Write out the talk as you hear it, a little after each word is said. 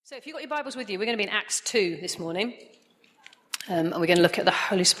So if you've got your Bibles with you, we're going to be in Acts 2 this morning. And we're going to look at the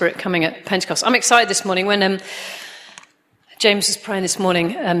Holy Spirit coming at Pentecost. I'm excited this morning when James was praying this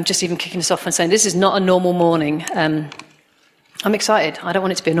morning, just even kicking us off and saying, this is not a normal morning. I'm excited. I don't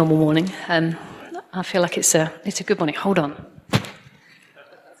want it to be a normal morning. I feel like it's a good morning. Hold on.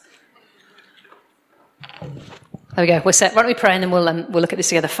 There we go. We're set. Why don't we pray and then we'll look at this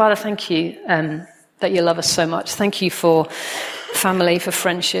together. Father, thank you that you love us so much. Thank you for family, for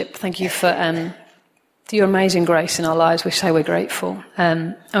friendship. Thank you for your amazing grace in our lives. We say we're grateful.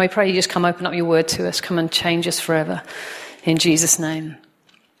 And we pray you just come open up your word to us. Come and change us forever. In Jesus' name.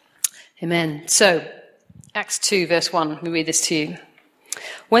 Amen. So, Acts 2, verse 1. Let me read this to you.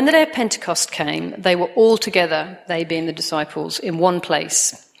 When the day of Pentecost came, they were all together, they being the disciples, in one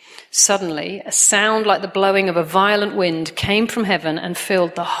place. Suddenly, a sound like the blowing of a violent wind came from heaven and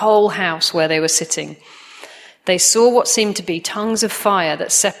filled the whole house where they were sitting. They saw what seemed to be tongues of fire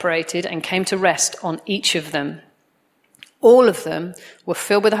that separated and came to rest on each of them. All of them were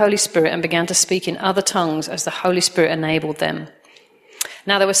filled with the Holy Spirit and began to speak in other tongues as the Holy Spirit enabled them.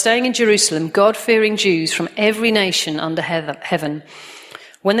 Now they were staying in Jerusalem, God-fearing Jews from every nation under heaven.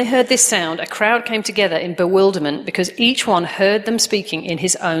 When they heard this sound, a crowd came together in bewilderment because each one heard them speaking in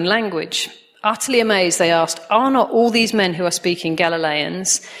his own language. Utterly amazed, they asked, "Are not all these men who are speaking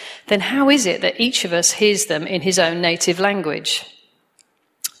Galileans? Then how is it that each of us hears them in his own native language?"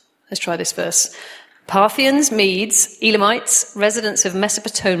 Let's try this verse. Parthians, Medes, Elamites, residents of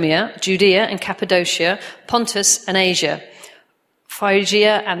Mesopotamia, Judea and Cappadocia, Pontus and Asia,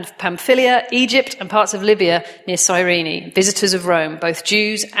 Phrygia and Pamphylia, Egypt and parts of Libya near Cyrene, visitors of Rome, both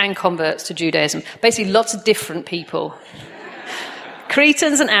Jews and converts to Judaism. Basically, lots of different people.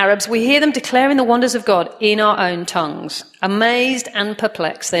 Cretans and Arabs, we hear them declaring the wonders of God in our own tongues. Amazed and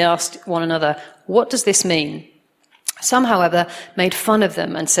perplexed, they asked one another, "What does this mean?" Some, however, made fun of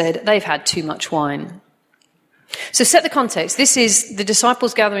them and said, "They've had too much wine." So set the context. This is the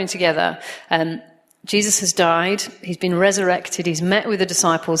disciples gathering together. Jesus has died, he's been resurrected, he's met with the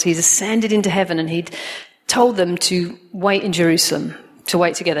disciples, he's ascended into heaven, and he'd told them to wait in Jerusalem, to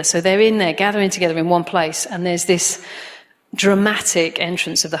wait together. So they're in there, gathering together in one place, and there's this dramatic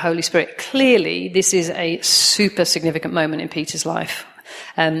entrance of the Holy Spirit. Clearly, this is a super significant moment in Peter's life.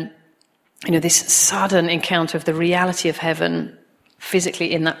 This sudden encounter of the reality of heaven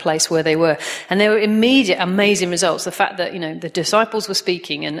physically in that place where they were. And there were immediate amazing results. The fact that, the disciples were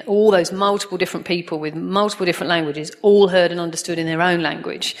speaking and all those multiple different people with multiple different languages all heard and understood in their own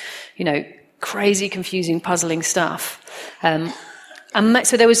language. Crazy, confusing, puzzling stuff.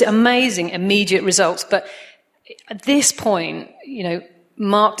 So there was amazing immediate results. But at this point,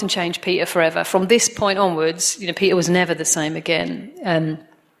 marked and changed Peter forever. From this point onwards, Peter was never the same again.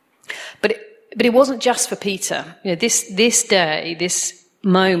 But it wasn't just for Peter. This day, this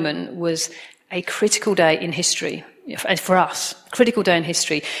moment was a critical day in history for us. Critical day in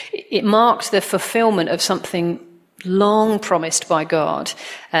history. It marked the fulfillment of something long promised by God.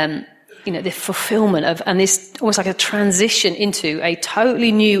 The fulfillment of, and this almost like a transition into a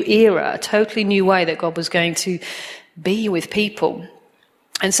totally new era, a totally new way that God was going to be with people.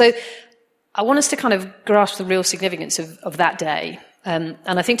 And so I want us to kind of grasp the real significance of that day. And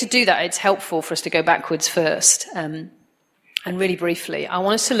I think to do that, it's helpful for us to go backwards first. And really briefly, I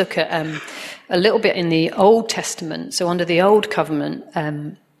want us to look at a little bit in the Old Testament, so under the Old Covenant,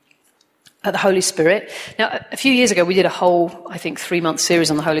 at the Holy Spirit. Now, a few years ago, we did a whole, 3-month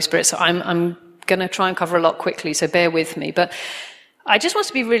series on the Holy Spirit, so I'm going to try and cover a lot quickly, so bear with me. But I just want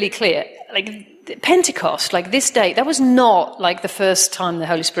to be really clear, Pentecost, this date, that was not the first time the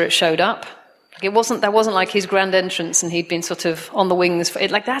Holy Spirit showed up. That wasn't like his grand entrance and he'd been sort of on the wings for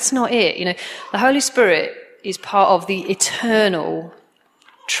it. That's not it. The Holy Spirit is part of the eternal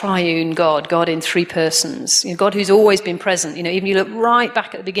triune God in three persons. God who's always been present. Even you look right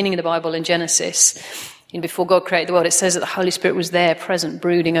back at the beginning of the Bible in Genesis, before God created the world, it says that the Holy Spirit was there, present,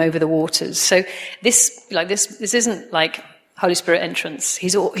 brooding over the waters. So this isn't like Holy Spirit entrance.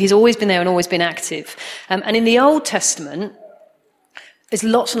 He's always been there and always been active. And in the Old Testament, there's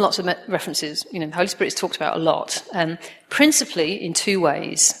lots and lots of references. The Holy Spirit is talked about a lot, principally in two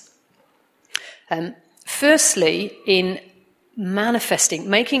ways. Firstly, in manifesting,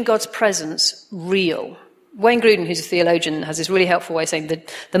 making God's presence real. Wayne Grudem, who's a theologian, has this really helpful way of saying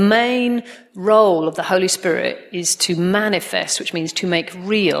that the main role of the Holy Spirit is to manifest, which means to make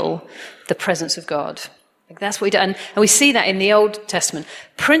real the presence of God. That's what he does. And we see that in the Old Testament.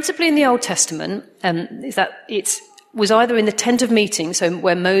 Principally in the Old Testament, is that it was either in the tent of meeting, so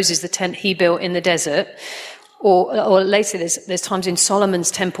where Moses, the tent he built in the desert, Or later, there's times in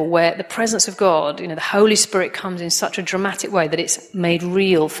Solomon's temple where the presence of God, the Holy Spirit comes in such a dramatic way that it's made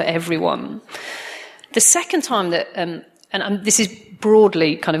real for everyone. The second time that, and this is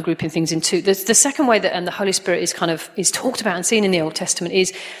broadly kind of grouping things in two, the second way that the Holy Spirit is talked about and seen in the Old Testament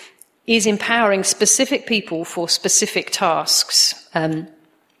is empowering specific people for specific tasks, and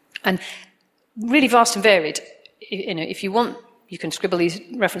really vast and varied. If you want, you can scribble these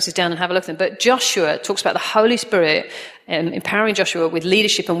references down and have a look at them. But Joshua talks about the Holy Spirit empowering Joshua with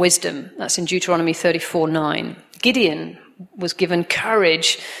leadership and wisdom. That's in Deuteronomy 34:9. Gideon was given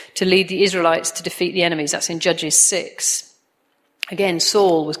courage to lead the Israelites to defeat the enemies. That's in Judges 6. Again,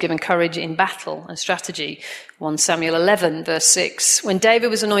 Saul was given courage in battle and strategy. 1 Samuel 11, verse 6. When David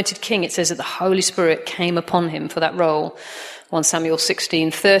was anointed king, it says that the Holy Spirit came upon him for that role. 1 Samuel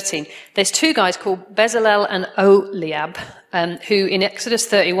 16:13. There's two guys called Bezalel and Oholiab, who in Exodus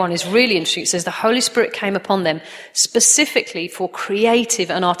 31 is really interesting. It says the Holy Spirit came upon them specifically for creative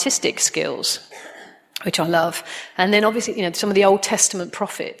and artistic skills, which I love. And then obviously, some of the Old Testament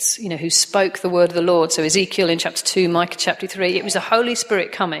prophets, who spoke the word of the Lord. So Ezekiel in chapter 2, Micah chapter 3, it was the Holy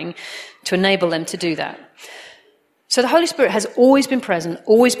Spirit coming to enable them to do that. So the Holy Spirit has always been present,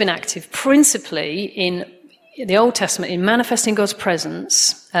 always been active, principally in the Old Testament, in manifesting God's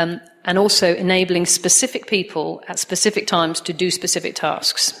presence, and also enabling specific people at specific times to do specific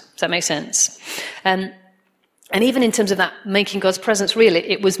tasks. Does that make sense? And even in terms of that, making God's presence real,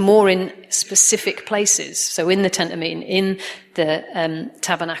 it was more in specific places. So in the tent of meeting, in the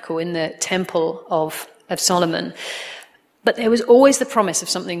tabernacle, in the temple of Solomon. But there was always the promise of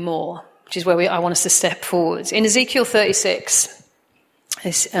something more, which is where I want us to step forwards. In Ezekiel 36,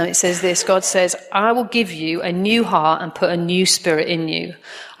 it says this, God says, I will give you a new heart and put a new spirit in you.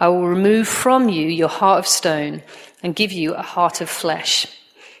 I will remove from you your heart of stone and give you a heart of flesh.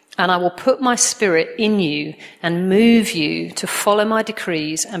 And I will put my spirit in you and move you to follow my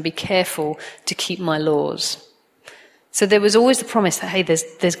decrees and be careful to keep my laws. So there was always the promise that, hey,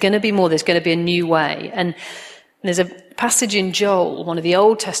 there's going to be more, there's going to be a new way. And there's a passage in Joel, one of the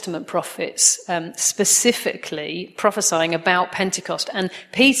Old Testament prophets, specifically prophesying about Pentecost. And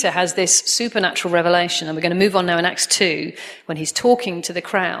Peter has this supernatural revelation, and we're going to move on now in Acts 2, when he's talking to the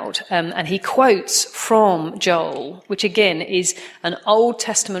crowd, and he quotes from Joel, which again is an Old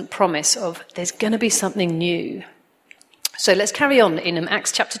Testament promise of there's going to be something new. So let's carry on in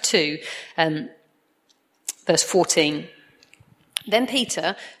Acts chapter 2, verse 14. Then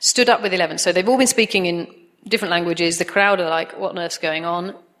Peter stood up with 11. So they've all been speaking in different languages. The crowd are like, what on earth's going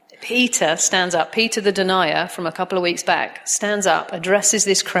on? Peter stands up. Peter the denier from a couple of weeks back stands up, addresses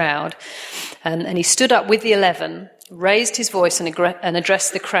this crowd, and he stood up with the 11, raised his voice and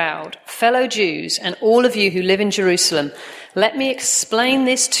addressed the crowd. Fellow Jews and all of you who live in Jerusalem, let me explain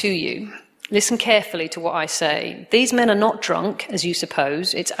this to you. Listen carefully to what I say. These men are not drunk, as you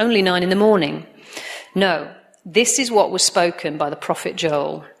suppose. It's only 9 a.m. No, this is what was spoken by the prophet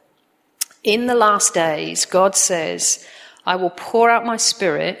Joel. In the last days, God says, I will pour out my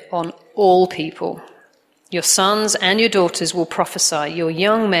spirit on all people. Your sons and your daughters will prophesy. Your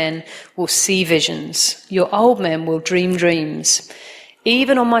young men will see visions. Your old men will dream dreams.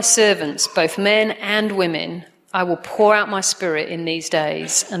 Even on my servants, both men and women, I will pour out my spirit in these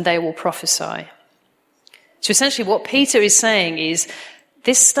days, and they will prophesy. So essentially what Peter is saying is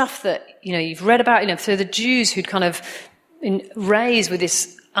this stuff that, you've read about, for the Jews who'd kind of been raised with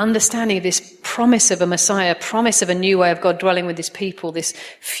this understanding of this promise of a Messiah, promise of a new way of God dwelling with his people, this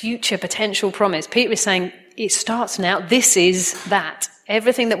future potential promise. Peter is saying it starts now. This is that.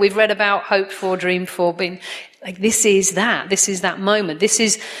 Everything that we've read about, hoped for, dreamed for, this is that. This is that moment. This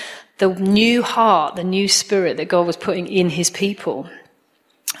is the new heart, the new spirit that God was putting in his people.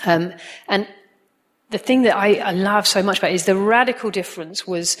 And the thing that I love so much about it is the radical difference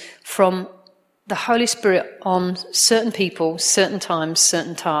was from the Holy Spirit on certain people, certain times,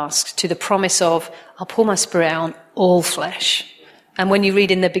 certain tasks, to the promise of, I'll pour my spirit out on all flesh. And when you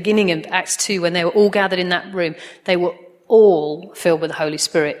read in the beginning of Acts 2, when they were all gathered in that room, they were all filled with the Holy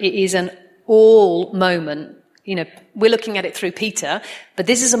Spirit. It is an all moment. We're looking at it through Peter, but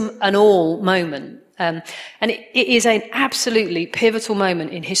this is an all moment. And it is an absolutely pivotal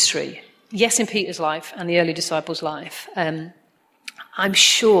moment in history. Yes, in Peter's life and the early disciples' life. I'm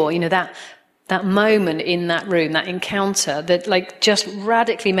sure, that moment in that room, that encounter that just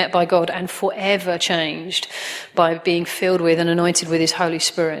radically met by God and forever changed by being filled with and anointed with his Holy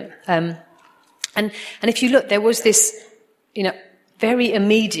Spirit. And if you look, there was this, very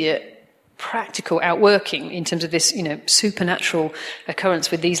immediate practical outworking in terms of this, supernatural occurrence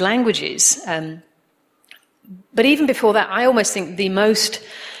with these languages. But even before that, I almost think the most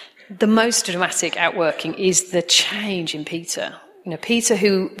the most dramatic outworking is the change in Peter. Peter,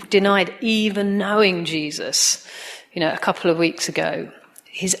 who denied even knowing Jesus, a couple of weeks ago.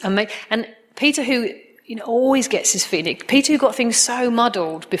 And Peter, who always gets his feet. Peter, who got things so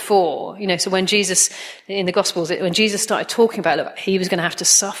muddled before. So when Jesus, in the Gospels, when Jesus started talking about, look, he was going to have to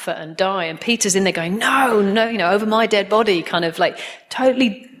suffer and die, and Peter's in there going, no, over my dead body, kind of like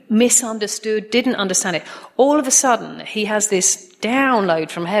totally misunderstood, didn't understand it. All of a sudden, he has this download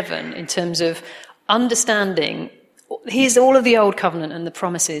from heaven in terms of understanding. Here's all of the old covenant and the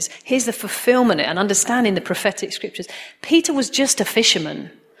promises. Here's the fulfillment and understanding the prophetic scriptures. Peter was just a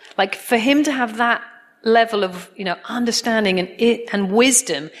fisherman. Like, for him to have that level of, understanding and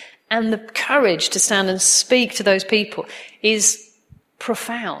wisdom and the courage to stand and speak to those people is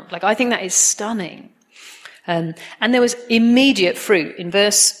profound. Like, I think that is stunning. And there was immediate fruit. In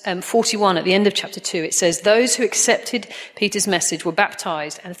verse 41 at the end of chapter 2, it says, those who accepted Peter's message were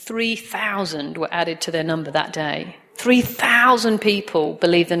baptized, and 3,000 were added to their number that day. 3,000 people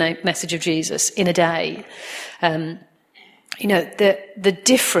believed the message of Jesus in a day. The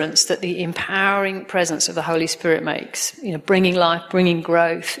difference that the empowering presence of the Holy Spirit makes, bringing life, bringing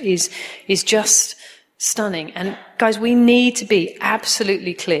growth, is just stunning. And guys, we need to be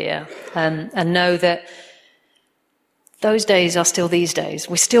absolutely clear and know that those days are still these days.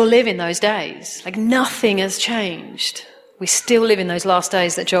 We still live in those days. Like, nothing has changed. We still live in those last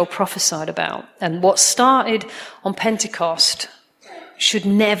days that Joel prophesied about. And what started on Pentecost should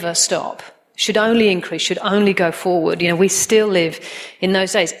never stop, should only increase, should only go forward. We still live in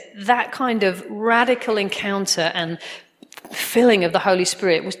those days. That kind of radical encounter and filling of the Holy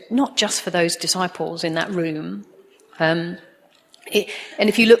Spirit was not just for those disciples in that room. And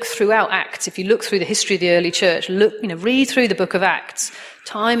if you look throughout Acts, if you look through the history of the early church, read through the book of Acts,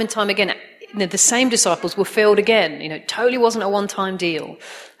 time and time again, the same disciples were filled again. It totally wasn't a one-time deal.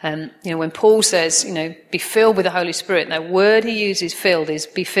 When Paul says, be filled with the Holy Spirit, the word he uses, filled, is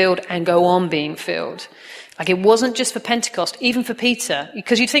be filled and go on being filled. Like, it wasn't just for Pentecost, even for Peter,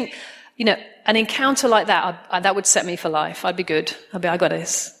 because you'd think, an encounter like that, that would set me for life. I'd be good. I got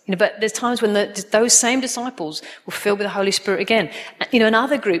this. But there's times when those same disciples were filled with the Holy Spirit again. And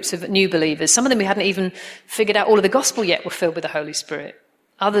other groups of new believers, some of them who hadn't even figured out all of the gospel yet, were filled with the Holy Spirit.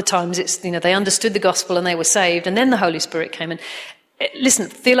 Other times it's, they understood the gospel and they were saved, and then the Holy Spirit came. And listen,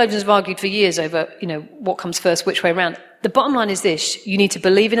 theologians have argued for years over, what comes first, which way around. The bottom line is this: you need to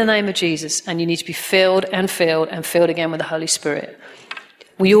believe in the name of Jesus, and you need to be filled and filled and filled again with the Holy Spirit.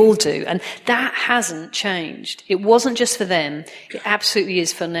 We all do. And that hasn't changed. It wasn't just for them. It absolutely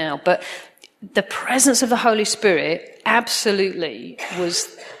is for now. But the presence of the Holy Spirit absolutely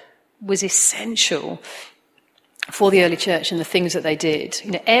was essential for the early church and the things that they did.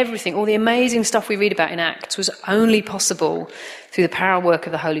 Everything, all the amazing stuff we read about in Acts was only possible through the power and work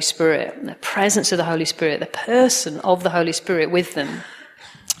of the Holy Spirit, and the presence of the Holy Spirit, the person of the Holy Spirit with them.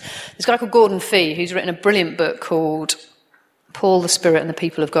 There's a guy called Gordon Fee who's written a brilliant book called Paul, the Spirit and the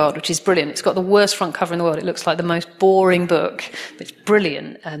People of God, which is brilliant. It's got the worst front cover in the world. It looks like the most boring book, but it's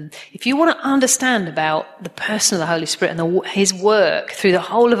brilliant. If you want to understand about the person of the Holy Spirit and his work through the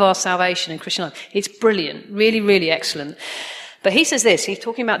whole of our salvation in Christian life, it's brilliant. Really, really excellent. But he says this, he's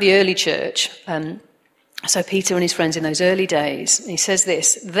talking about the early church, so Peter and his friends in those early days. He says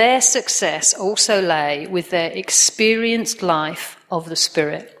this: their success also lay with their experienced life of the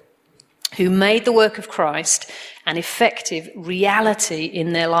Spirit, who made the work of Christ an effective reality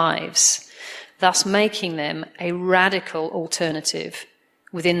in their lives, thus making them a radical alternative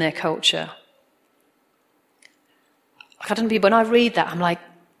within their culture. I don't know, when I read that, I'm like,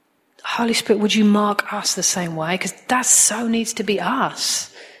 Holy Spirit, would you mark us the same way? Because that so needs to be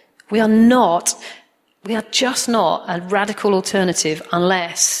us. We are just not a radical alternative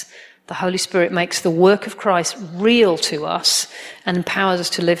unless the Holy Spirit makes the work of Christ real to us and empowers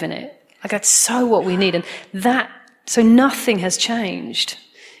us to live in it. Like, that's so what we need. And so nothing has changed.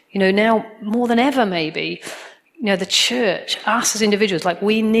 Now more than ever, maybe, the church, us as individuals, like,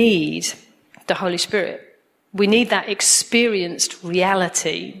 we need the Holy Spirit. We need that experienced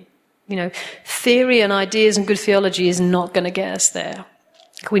reality. Theory and ideas and good theology is not going to get us there.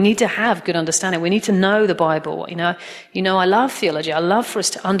 We need to have good understanding. We need to know the Bible. I love theology. I love for us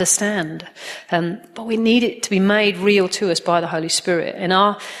to understand. But we need it to be made real to us by the Holy Spirit. And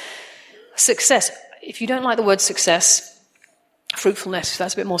our success, if you don't like the word success, fruitfulness,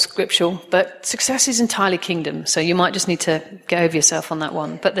 that's a bit more scriptural, but success is entirely kingdom, so you might just need to get over yourself on that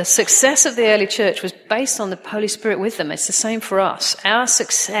one. But the success of the early church was based on the Holy Spirit with them. It's the same for us. Our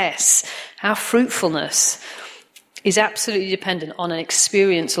success, our fruitfulness is absolutely dependent on an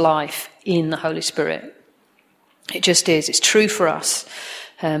experienced life in the Holy Spirit. It just is. It's true for us.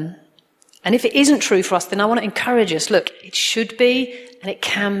 And if it isn't true for us, then I want to encourage us. Look, it should be and it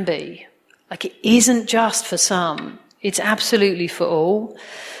can be. Like, it isn't just for some. It's absolutely for all.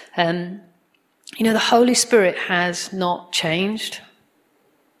 The Holy Spirit has not changed.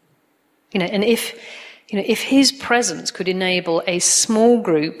 And if his presence could enable a small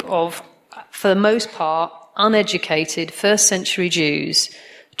group of, for the most part, uneducated first century Jews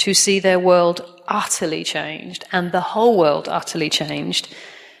to see their world utterly changed and the whole world utterly changed,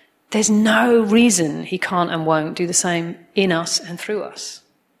 there's no reason he can't and won't do the same in us and through us.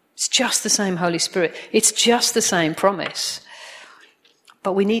 It's just the same Holy Spirit. It's just the same promise.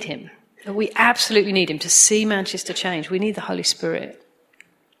 But we need him. We absolutely need him to see Manchester change. We need the Holy Spirit.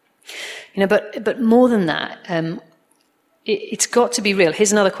 But more than that, it's got to be real.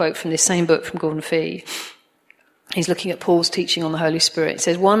 Here's another quote from this same book from Gordon Fee. He's looking at Paul's teaching on the Holy Spirit. It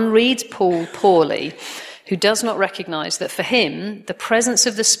says, one reads Paul poorly who does not recognize that for him, the presence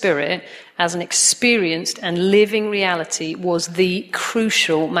of the Spirit as an experienced and living reality was the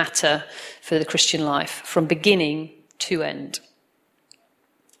crucial matter for the Christian life from beginning to end.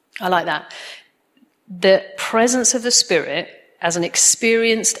 I like that. The presence of the Spirit as an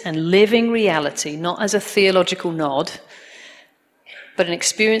experienced and living reality, not as a theological nod, but an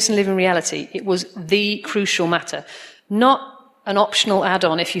experienced and living reality. It was the crucial matter. Not an optional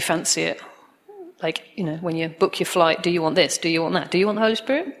add-on if you fancy it. Like, when you book your flight, do you want this? Do you want that? Do you want the Holy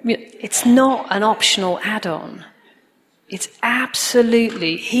Spirit? It's not an optional add-on. It's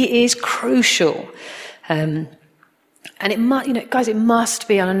absolutely, he is crucial. And it must, guys, it must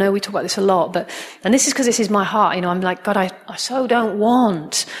be, and I know we talk about this a lot, and this is because this is my heart, I'm like, God, I so don't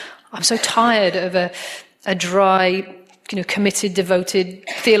want, I'm so tired of a dry, committed, devoted,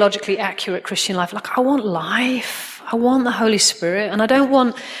 theologically accurate Christian life. Like, I want life. I want the Holy Spirit, and I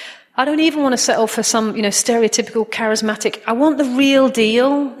don't even want to settle for some, stereotypical charismatic. I want the real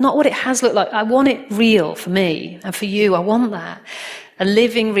deal, not what it has looked like. I want it real for me and for you. I want that. A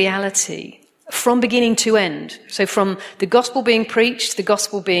living reality. From beginning to end. So from the gospel being preached, the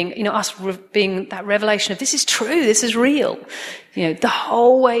gospel being, us being that revelation of this is true, this is real. The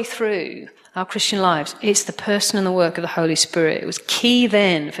whole way through our Christian lives, it's the person and the work of the Holy Spirit. It was key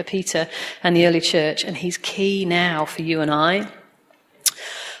then for Peter and the early church, and he's key now for you and I.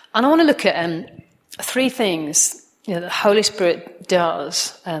 And I want to look at 3 things that the Holy Spirit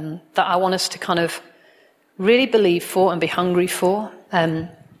does that I want us to kind of really believe for and be hungry for.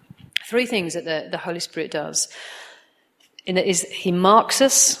 3 things that the Holy Spirit does. And it is he marks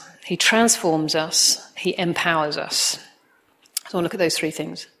us, he transforms us, he empowers us. So I want to look at those 3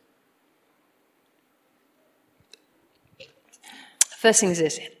 things. First thing is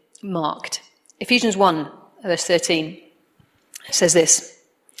this, marked. Ephesians 1, verse 13 says this,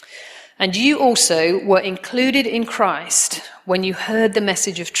 and you also were included in Christ when you heard the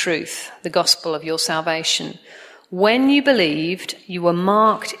message of truth, the gospel of your salvation. When you believed, you were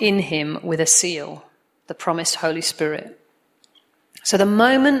marked in him with a seal, the promised Holy Spirit. So the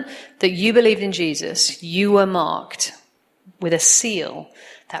moment that you believed in Jesus, you were marked with a seal,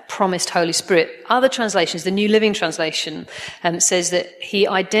 that promised Holy Spirit. Other translations, the New Living Translation, says that he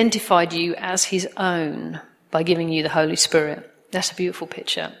identified you as his own by giving you the Holy Spirit. That's a beautiful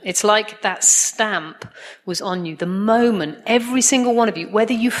picture. It's like that stamp was on you. The moment, every single one of you,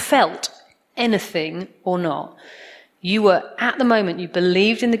 whether you felt anything or not, you were, at the moment you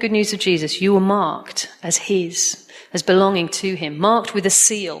believed in the good news of Jesus, you were marked as his, as belonging to him, marked with a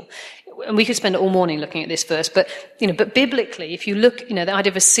seal. And we could spend all morning looking at this verse, but biblically, if you look, the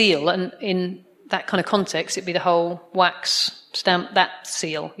idea of a seal, and in that kind of context, it'd be the whole wax stamp, that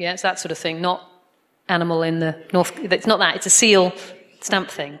seal, yeah, it's that sort of thing, not animal in the north, it's not that, it's a seal stamp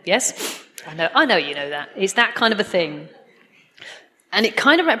thing, yes? I know you know that. It's that kind of a thing. And it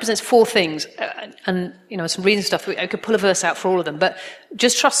kind of represents 4 things. And, some reading stuff, I could pull a verse out for all of them. But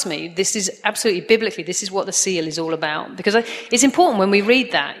just trust me, this is absolutely, biblically, this is what the seal is all about. Because it's important when we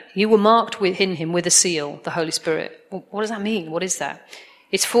read that, you were marked in him with a seal, the Holy Spirit. Well, what does that mean? What is that?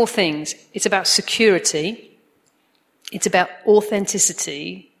 It's 4 things. It's about security. It's about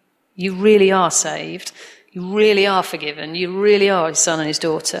authenticity. You really are saved. You really are forgiven. You really are his son and his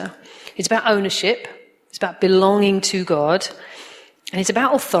daughter. It's about ownership. It's about belonging to God. And it's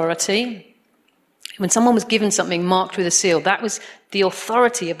about authority. When someone was given something marked with a seal, that was the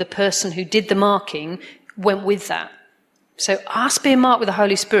authority of the person who did the marking went with that. So us being marked with the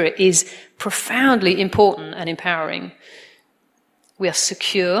Holy Spirit is profoundly important and empowering. We are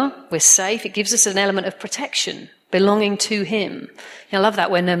secure, we're safe. It gives us an element of protection, belonging to him. I love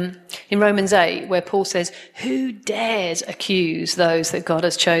that when in Romans 8, where Paul says, who dares accuse those that God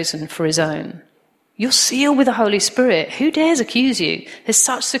has chosen for his own? You're sealed with the Holy Spirit. Who dares accuse you? There's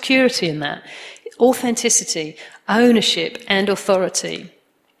such security in that. Authenticity, ownership, and authority.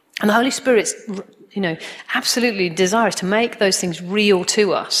 And the Holy Spirit's, absolutely desirous to make those things real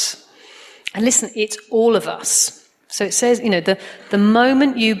to us. And listen, it's all of us. So it says, the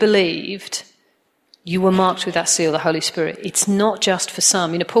moment you believed, you were marked with that seal, the Holy Spirit. It's not just for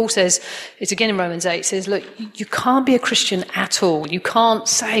some. Paul says, it's again in Romans 8, it says, look, you can't be a Christian at all. You can't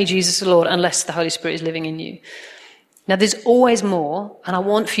say Jesus is the Lord unless the Holy Spirit is living in you. Now, there's always more, and I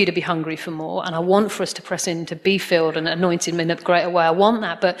want for you to be hungry for more, and I want for us to press in to be filled and anointed in a greater way. I want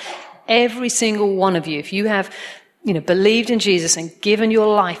that, but every single one of you, if you have, believed in Jesus and given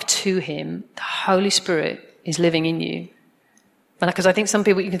your life to him, the Holy Spirit is living in you. Because I think some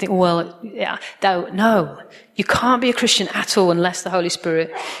people, you can think, no, you can't be a Christian at all unless the Holy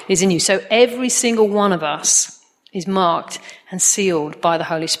Spirit is in you. So every single one of us is marked and sealed by the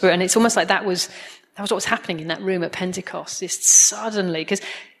Holy Spirit. And it's almost like that was what was happening in that room at Pentecost. This suddenly, because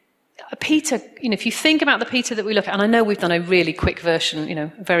Peter, if you think about the Peter that we look at, and I know we've done a really quick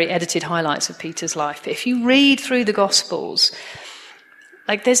version, very edited highlights of Peter's life, but if you read through the Gospels,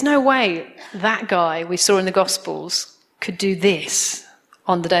 there's no way that guy we saw in the Gospels could do this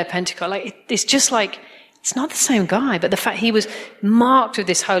on the day of Pentecost. It's just it's not the same guy, but the fact he was marked with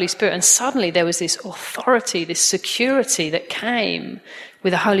this Holy Spirit, and suddenly there was this authority, this security that came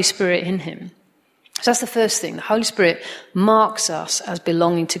with the Holy Spirit in him. So that's the first thing. The Holy Spirit marks us as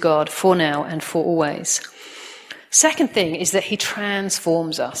belonging to God for now and for always. Second thing is that he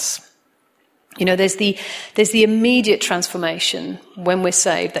transforms us. There's the immediate transformation when we're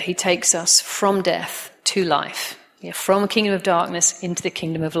saved, that he takes us from death to life. From a kingdom of darkness into the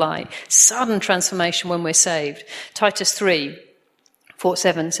kingdom of light. Sudden transformation when we're saved. Titus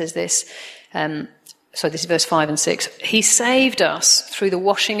 3:4-7 says this. This is verse 5 and 6. He saved us through the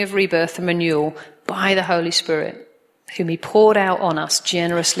washing of rebirth and renewal by the Holy Spirit, whom he poured out on us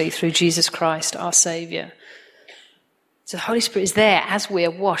generously through Jesus Christ, our Saviour. So the Holy Spirit is there as we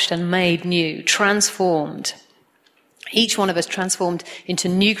are washed and made new, transformed. Each one of us transformed into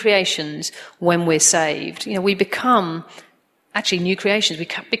new creations when we're saved. We become actually new creations. We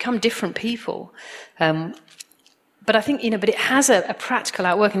become different people. But I think, but it has a practical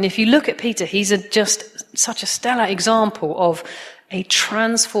outwork. And if you look at Peter, he's just such a stellar example of a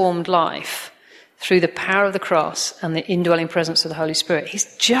transformed life through the power of the cross and the indwelling presence of the Holy Spirit.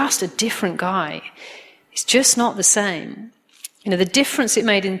 He's just a different guy. It's just not the same. The difference it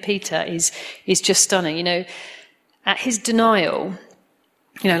made in Peter is just stunning. At his denial,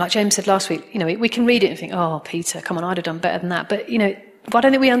 like James said last week, we can read it and think, oh, Peter, come on, I'd have done better than that. But, I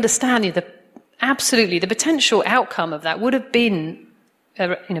don't think we understand absolutely the potential outcome of that would have been,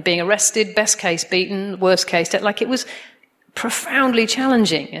 being arrested, best case beaten, worst case, it was profoundly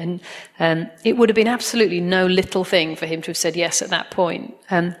challenging. And it would have been absolutely no little thing for him to have said yes at that point.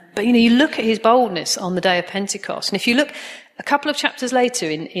 But, you look at his boldness on the day of Pentecost. And if you look a couple of chapters later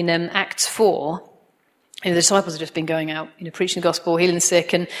in Acts 4, the disciples have just been going out, preaching the gospel, healing the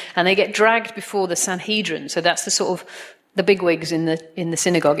sick, and they get dragged before the Sanhedrin. So that's the sort of the bigwigs in the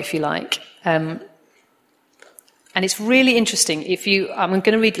synagogue, if you like. And it's really interesting. Let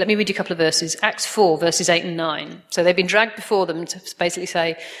me read you a couple of verses. Acts 4, verses 8 and 9. So they've been dragged before them to basically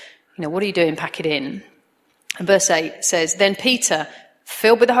say, what are you doing? Pack it in. And verse 8 says, then Peter,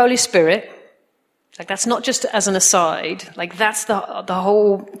 filled with the Holy Spirit. That's not just as an aside. That's the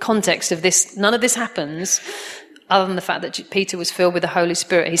whole context of this. None of this happens other than the fact that Peter was filled with the Holy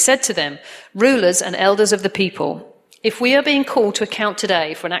Spirit. He said to them, rulers and elders of the people, if we are being called to account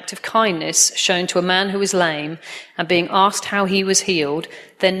today for an act of kindness shown to a man who was lame and being asked how he was healed,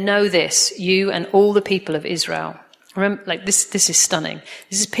 then know this, you and all the people of Israel. Remember, this is stunning.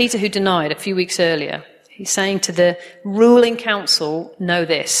 This is Peter who denied a few weeks earlier. He's saying to the ruling council, know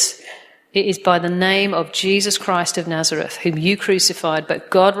this. It is by the name of Jesus Christ of Nazareth, whom you crucified, but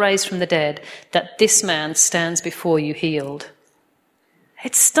God raised from the dead, that this man stands before you healed.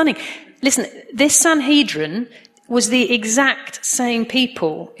 It's stunning. Listen, this Sanhedrin was the exact same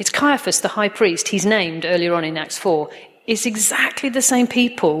people. It's Caiaphas, the high priest, he's named earlier on in Acts 4. It's exactly the same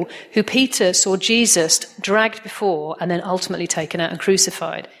people who Peter saw Jesus dragged before and then ultimately taken out and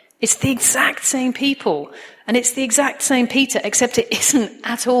crucified. It's the exact same people. And it's the exact same Peter, except it isn't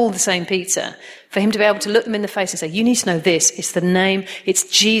at all the same Peter. For him to be able to look them in the face and say, you need to know this, it's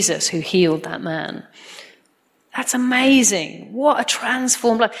Jesus who healed that man. That's amazing. What a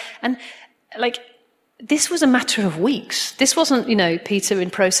transformed life. And this was a matter of weeks. This wasn't, Peter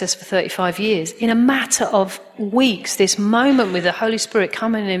in process for 35 years. In a matter of weeks, this moment with the Holy Spirit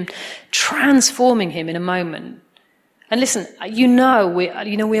coming in, transforming him in a moment. And listen,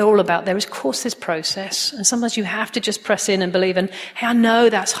 we're all about there. Of course, there's process, and sometimes you have to just press in and believe. And hey, I know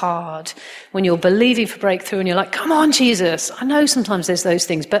that's hard when you're believing for breakthrough, and you're like, "Come on, Jesus!" I know sometimes there's those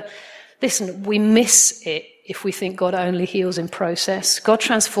things, but listen, we miss it if we think God only heals in process. God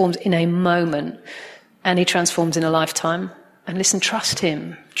transforms in a moment, and He transforms in a lifetime. And listen, trust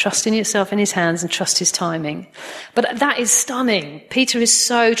Him, trust in yourself in His hands, and trust His timing. But that is stunning. Peter is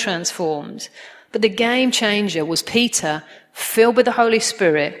so transformed. But the game changer was Peter, filled with the Holy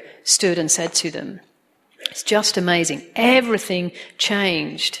Spirit, stood and said to them. It's just amazing. Everything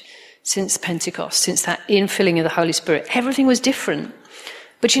changed since Pentecost, since that infilling of the Holy Spirit. Everything was different.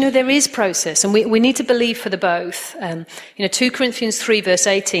 But there is process, and we need to believe for the both. 2 Corinthians 3 verse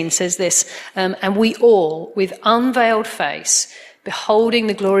 18 says this, and we all, with unveiled face, beholding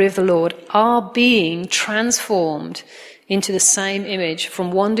the glory of the Lord, are being transformed into the same image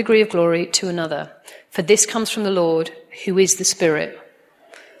from one degree of glory to another. For this comes from the Lord, who is the Spirit.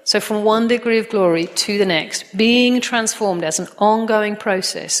 So from one degree of glory to the next, being transformed as an ongoing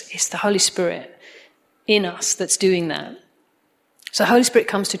process, it's the Holy Spirit in us that's doing that. So Holy Spirit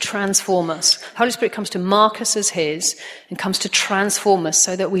comes to transform us. Holy Spirit comes to mark us as His and comes to transform us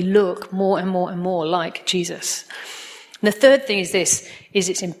so that we look more and more and more like Jesus. And the third thing is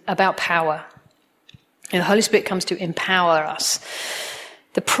it's about power. The Holy Spirit comes to empower us.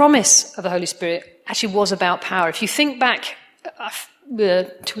 The promise of the Holy Spirit actually was about power. If you think back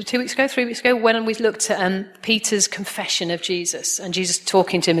 3 weeks ago, when we looked at Peter's confession of Jesus, and Jesus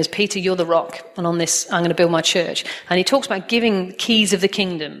talking to him as, Peter, you're the rock, and on this I'm going to build my church. And he talks about giving keys of the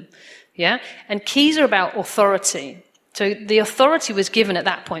kingdom. Yeah? And keys are about authority. So the authority was given at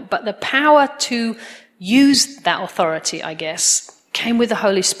that point, but the power to use that authority, I guess, came with the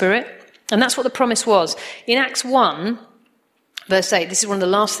Holy Spirit. And that's what the promise was. In Acts 1, verse 8, this is one of the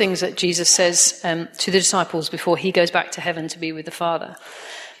last things that Jesus says to the disciples before He goes back to heaven to be with the Father.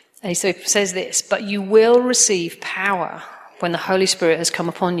 And He says this, but you will receive power when the Holy Spirit has come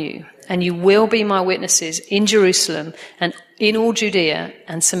upon you, and you will be my witnesses in Jerusalem and in all Judea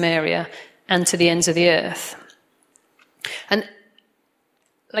and Samaria and to the ends of the earth. And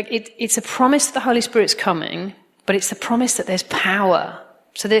it's a promise that the Holy Spirit's coming, but it's the promise that there's power.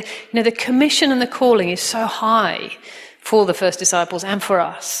 So the commission and the calling is so high for the first disciples and for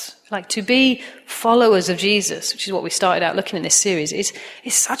us. Like to be followers of Jesus, which is what we started out looking in this series, is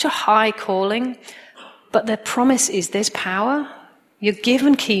such a high calling. But the promise is there's power. You're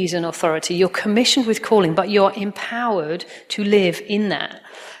given keys and authority. You're commissioned with calling, but you're empowered to live in that.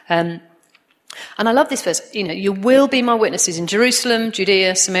 And I love this verse. You will be my witnesses in Jerusalem,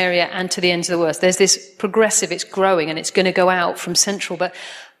 Judea, Samaria, and to the ends of the earth. There's this progressive, it's growing, and it's going to go out from central. But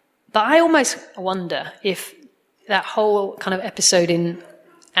I almost wonder if that whole kind of episode in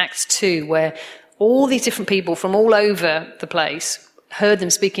Acts 2, where all these different people from all over the place heard them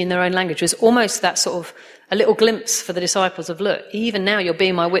speaking in their own language, was almost that sort of a little glimpse for the disciples of, look, even now you're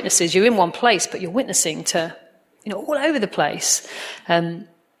being my witnesses. You're in one place, but you're witnessing to, all over the place.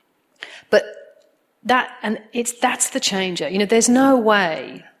 But that's the changer. There's no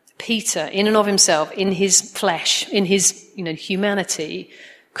way Peter, in and of himself, in his flesh, in his, humanity,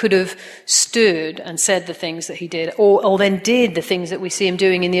 could have stood and said the things that he did, or then did the things that we see him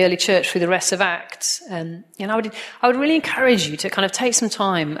doing in the early church through the rest of Acts. I would really encourage you to kind of take some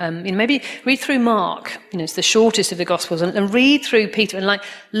time, maybe read through Mark, it's the shortest of the Gospels, and read through Peter and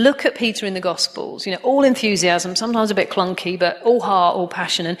look at Peter in the Gospels, all enthusiasm, sometimes a bit clunky, but all heart, all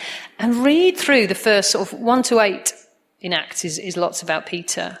passion, and read through the first sort of 1 to 8 in Acts is lots about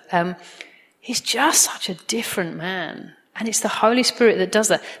Peter. He's just such a different man. And it's the Holy Spirit that does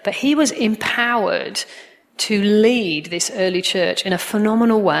that. But he was empowered to lead this early church in a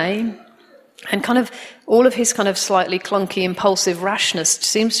phenomenal way. And kind of all of his kind of slightly clunky, impulsive rashness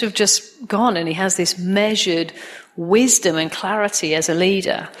seems to have just gone. And he has this measured wisdom and clarity as a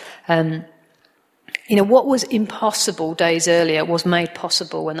leader. What was impossible days earlier was made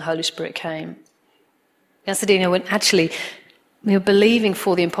possible when the Holy Spirit came. That's the deal. When actually we are believing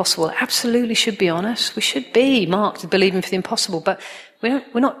for the impossible. Absolutely should be honest. We should be marked as believing for the impossible. But we're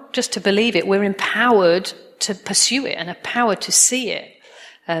not just to believe it. We're empowered to pursue it and empowered to see it.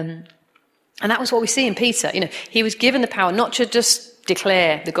 And that was what we see in Peter. He was given the power not to just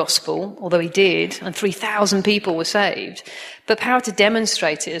declare the gospel, although he did, and 3,000 people were saved, but power to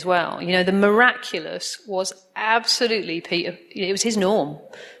demonstrate it as well. The miraculous was absolutely Peter. It was his norm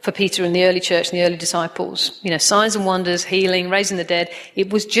for Peter and the early church and the early disciples. Signs and wonders, healing, raising the dead.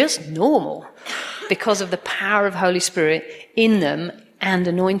 It was just normal because of the power of Holy Spirit in them and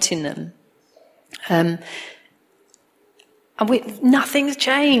anointing them. And nothing's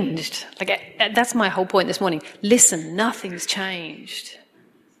changed. That's my whole point this morning. Listen, nothing's changed.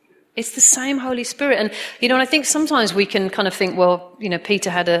 It's the same Holy Spirit. And, and I think sometimes we can kind of think, well, Peter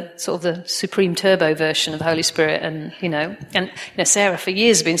had a sort of the supreme turbo version of the Holy Spirit. And Sarah for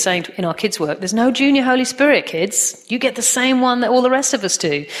years has been saying in our kids' work, there's no junior Holy Spirit, kids. You get the same one that all the rest of us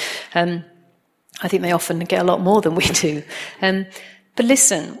do. I think they often get a lot more than we do. But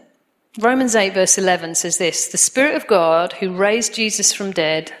listen, Romans 8 verse 11 says this, the Spirit of God who raised Jesus from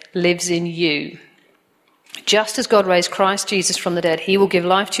dead lives in you. Just as God raised Christ Jesus from the dead, he will give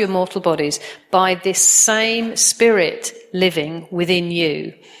life to your mortal bodies by this same Spirit living within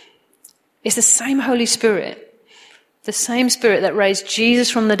you. It's the same Holy Spirit. The same Spirit that raised Jesus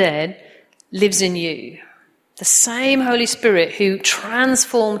from the dead lives in you. The same Holy Spirit who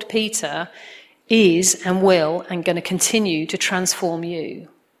transformed Peter is and will and going to continue to transform you.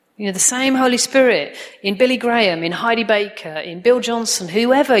 The same Holy Spirit in Billy Graham, in Heidi Baker, in Bill Johnson,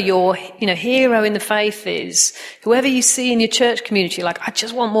 whoever your, hero in the faith is, whoever you see in your church community, I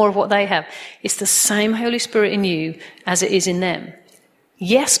just want more of what they have. It's the same Holy Spirit in you as it is in them.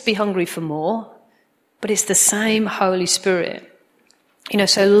 Yes, be hungry for more, but it's the same Holy Spirit.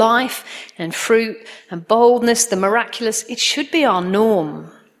 So life and fruit and boldness, the miraculous, it should be our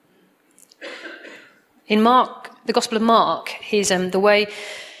norm. In Mark, the Gospel of Mark, his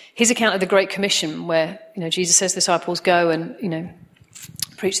account of the Great Commission, where Jesus says disciples go and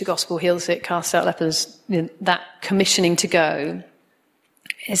preach the gospel, heal the sick, cast out lepers, that commissioning to go.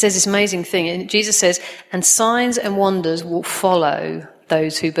 It says this amazing thing, and Jesus says, and signs and wonders will follow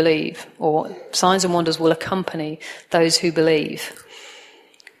those who believe, or signs and wonders will accompany those who believe.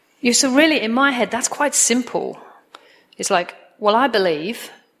 So really, in my head, that's quite simple. It's I believe,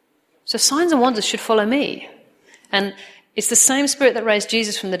 so signs and wonders should follow me. And it's the same Spirit that raised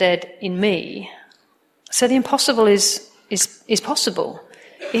Jesus from the dead in me. So the impossible is possible.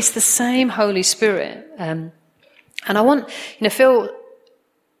 It's the same Holy Spirit. And I want, Phil,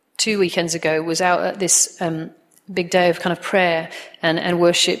 2 weekends ago, was out at this big day of kind of prayer and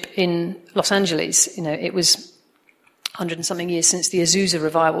worship in Los Angeles. It was 100 and something years since the Azusa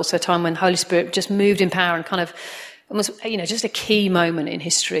revival, so a time when Holy Spirit just moved in power and kind of almost, just a key moment in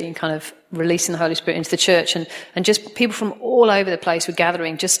history in kind of releasing the Holy Spirit into the church. And just people from all over the place were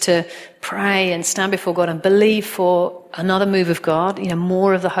gathering just to pray and stand before God and believe for another move of God,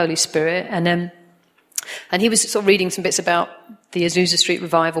 more of the Holy Spirit. And he was sort of reading some bits about the Azusa Street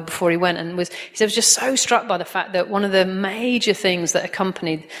revival before he went, and he said, I was just so struck by the fact that one of the major things that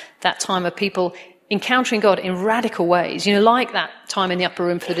accompanied that time of people encountering God in radical ways, like that time in the upper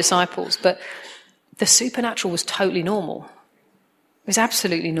room for the disciples, but the supernatural was totally normal. It was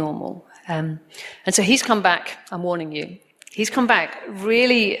absolutely normal. And so he's come back, I'm warning you, he's come back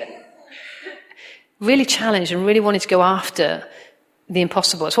really, really challenged and really wanted to go after the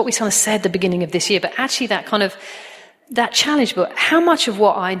impossible. It's what we kind of said at the beginning of this year, but actually that challenge, but how much of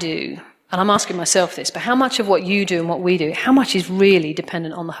what I do, and I'm asking myself this, but how much of what you do and what we do, how much is really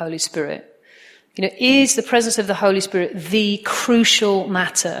dependent on the Holy Spirit? Is the presence of the Holy Spirit the crucial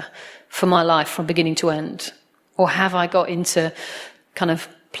matter for my life from beginning to end? Or have I got into kind of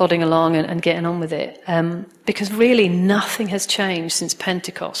plodding along and getting on with it? Because really nothing has changed since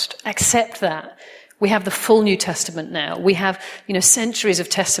Pentecost, except that we have the full New Testament now. We have, centuries of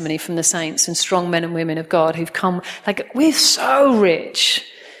testimony from the saints and strong men and women of God who've come. We're so rich.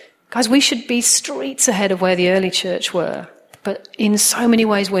 Guys, we should be streets ahead of where the early church were. But in so many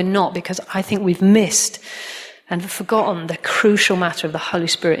ways we're not, because I think we've missed and forgotten the crucial matter of the Holy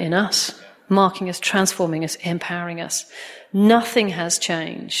Spirit in us, marking us, transforming us, empowering us. Nothing has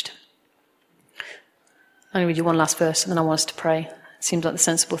changed. I'm going to read you one last verse and then I want us to pray. It seems like the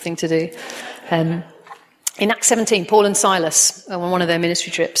sensible thing to do. In Acts 17, Paul and Silas are on one of their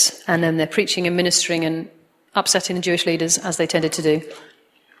ministry trips, and then they're preaching and ministering and upsetting the Jewish leaders, as they tended to do.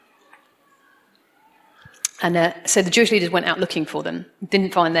 And so the Jewish leaders went out looking for them,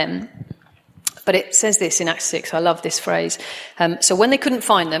 didn't find them. But it says this in Acts 6, I love this phrase. So when they couldn't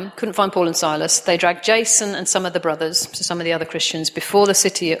find Paul and Silas, they dragged Jason and some of the brothers, so some of the other Christians, before the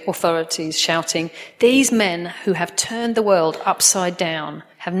city authorities, shouting, "These men who have turned the world upside down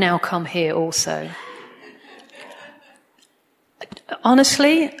have now come here also."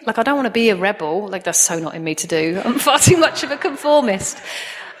 Honestly, I don't want to be a rebel. That's so not in me to do. I'm far too much of a conformist.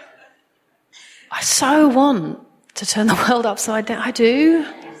 I so want to turn the world upside down. I do.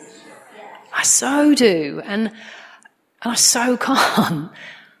 I so do. And I so can't,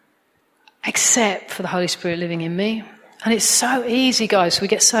 except for the Holy Spirit living in me. And it's so easy, guys. We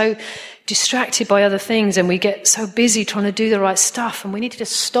get so distracted by other things and we get so busy trying to do the right stuff, and we need to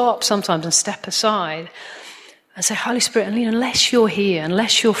just stop sometimes and step aside And say, Holy Spirit, unless you're here,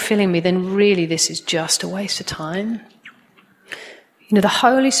 unless you're filling me, then really this is just a waste of time. The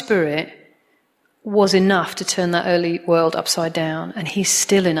Holy Spirit was enough to turn that early world upside down, and he's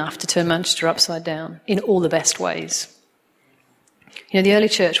still enough to turn Manchester upside down in all the best ways. The early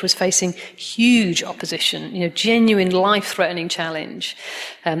church was facing huge opposition, genuine life-threatening challenge,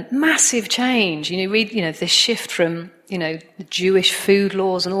 massive change. Read, this shift from, the Jewish food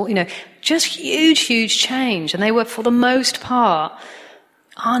laws and all, just huge change. And they were, for the most part,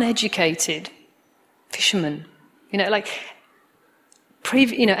 uneducated fishermen,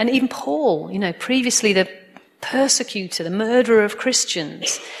 and even Paul, previously the persecutor, the murderer of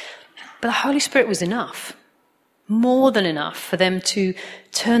Christians. But the Holy Spirit was enough. More than enough for them to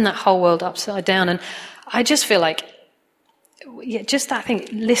turn that whole world upside down. And I just feel like, just that thing,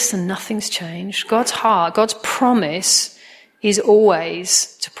 listen, nothing's changed. God's heart, God's promise is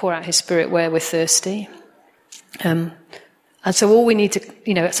always to pour out his Spirit where we're thirsty. And so all we need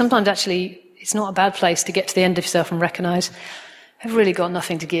to, sometimes actually it's not a bad place to get to the end of yourself and recognise I've really got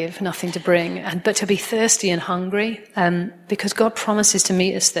nothing to give, nothing to bring, but to be thirsty and hungry, because God promises to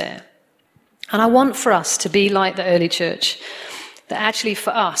meet us there. And I want for us to be like the early church, that actually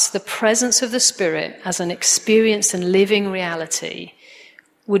for us, the presence of the Spirit as an experienced and living reality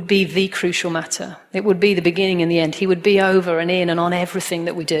would be the crucial matter. It would be the beginning and the end. He would be over and in and on everything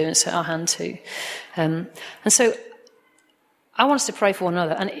that we do and set our hand to. And so I want us to pray for one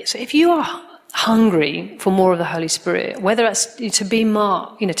another. And so if you are hungry for more of the Holy Spirit, whether it's to be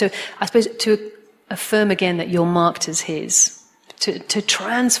marked, to affirm again that you're marked as his, to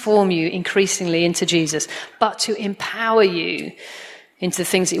transform you increasingly into Jesus, but to empower you into the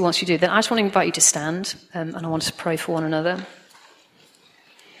things that he wants you to do, then I just want to invite you to stand, and I want us to pray for one another.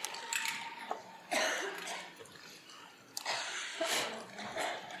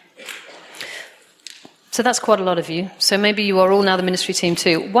 So that's quite a lot of you. So maybe you are all now the ministry team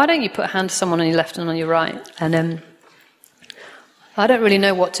too. Why don't you put a hand to someone on your left and on your right? And I don't really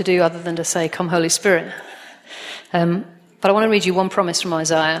know what to do other than to say, come Holy Spirit. But I want to read you one promise from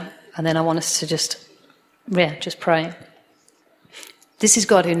Isaiah, and then I want us to just pray. This is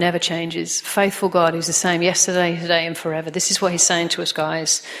God who never changes, faithful God who's the same yesterday, today, and forever. This is what he's saying to us,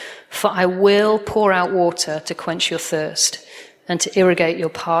 guys. For I will pour out water to quench your thirst and to irrigate your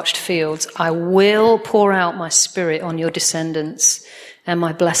parched fields. I will pour out my Spirit on your descendants and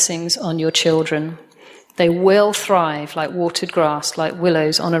my blessings on your children. They will thrive like watered grass, like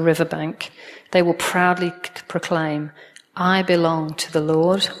willows on a riverbank. They will proudly proclaim, I belong to the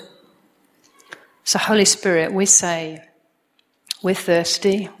Lord. So Holy Spirit, we say we're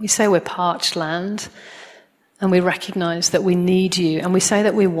thirsty. We say we're parched land. And we recognise that we need you. And we say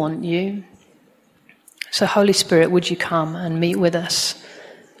that we want you. So Holy Spirit, would you come and meet with us?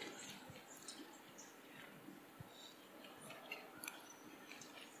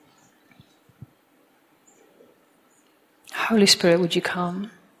 Holy Spirit, would you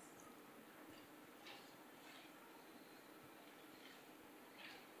come?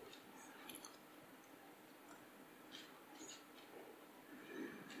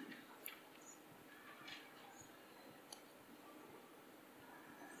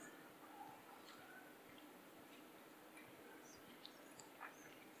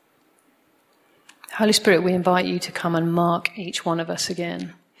 Holy Spirit, we invite you to come and mark each one of us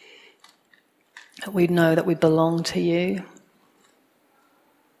again. That we know that we belong to you.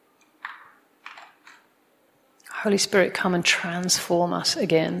 Holy Spirit, come and transform us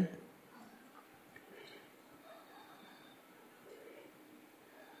again.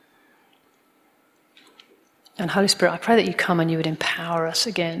 And Holy Spirit, I pray that you come and you would empower us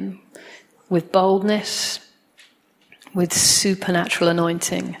again with boldness, with supernatural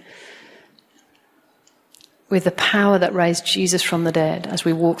anointing, with the power that raised Jesus from the dead as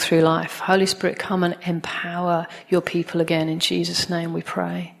we walk through life. Holy Spirit, come and empower your people again. In Jesus' name we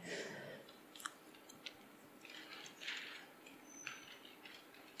pray.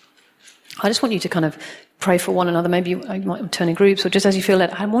 I just want you to kind of pray for one another. Maybe you might turn in groups, or just as you feel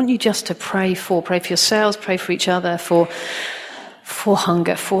led. I want you just to pray for yourselves, pray for each other, for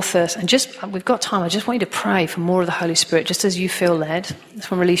hunger, for thirst. And just, we've got time. I just want you to pray for more of the Holy Spirit, just as you feel led. I just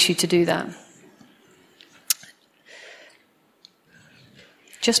want to release you to do that.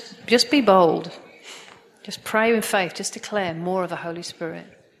 Just be bold. Just pray in faith. Just declare more of the Holy Spirit.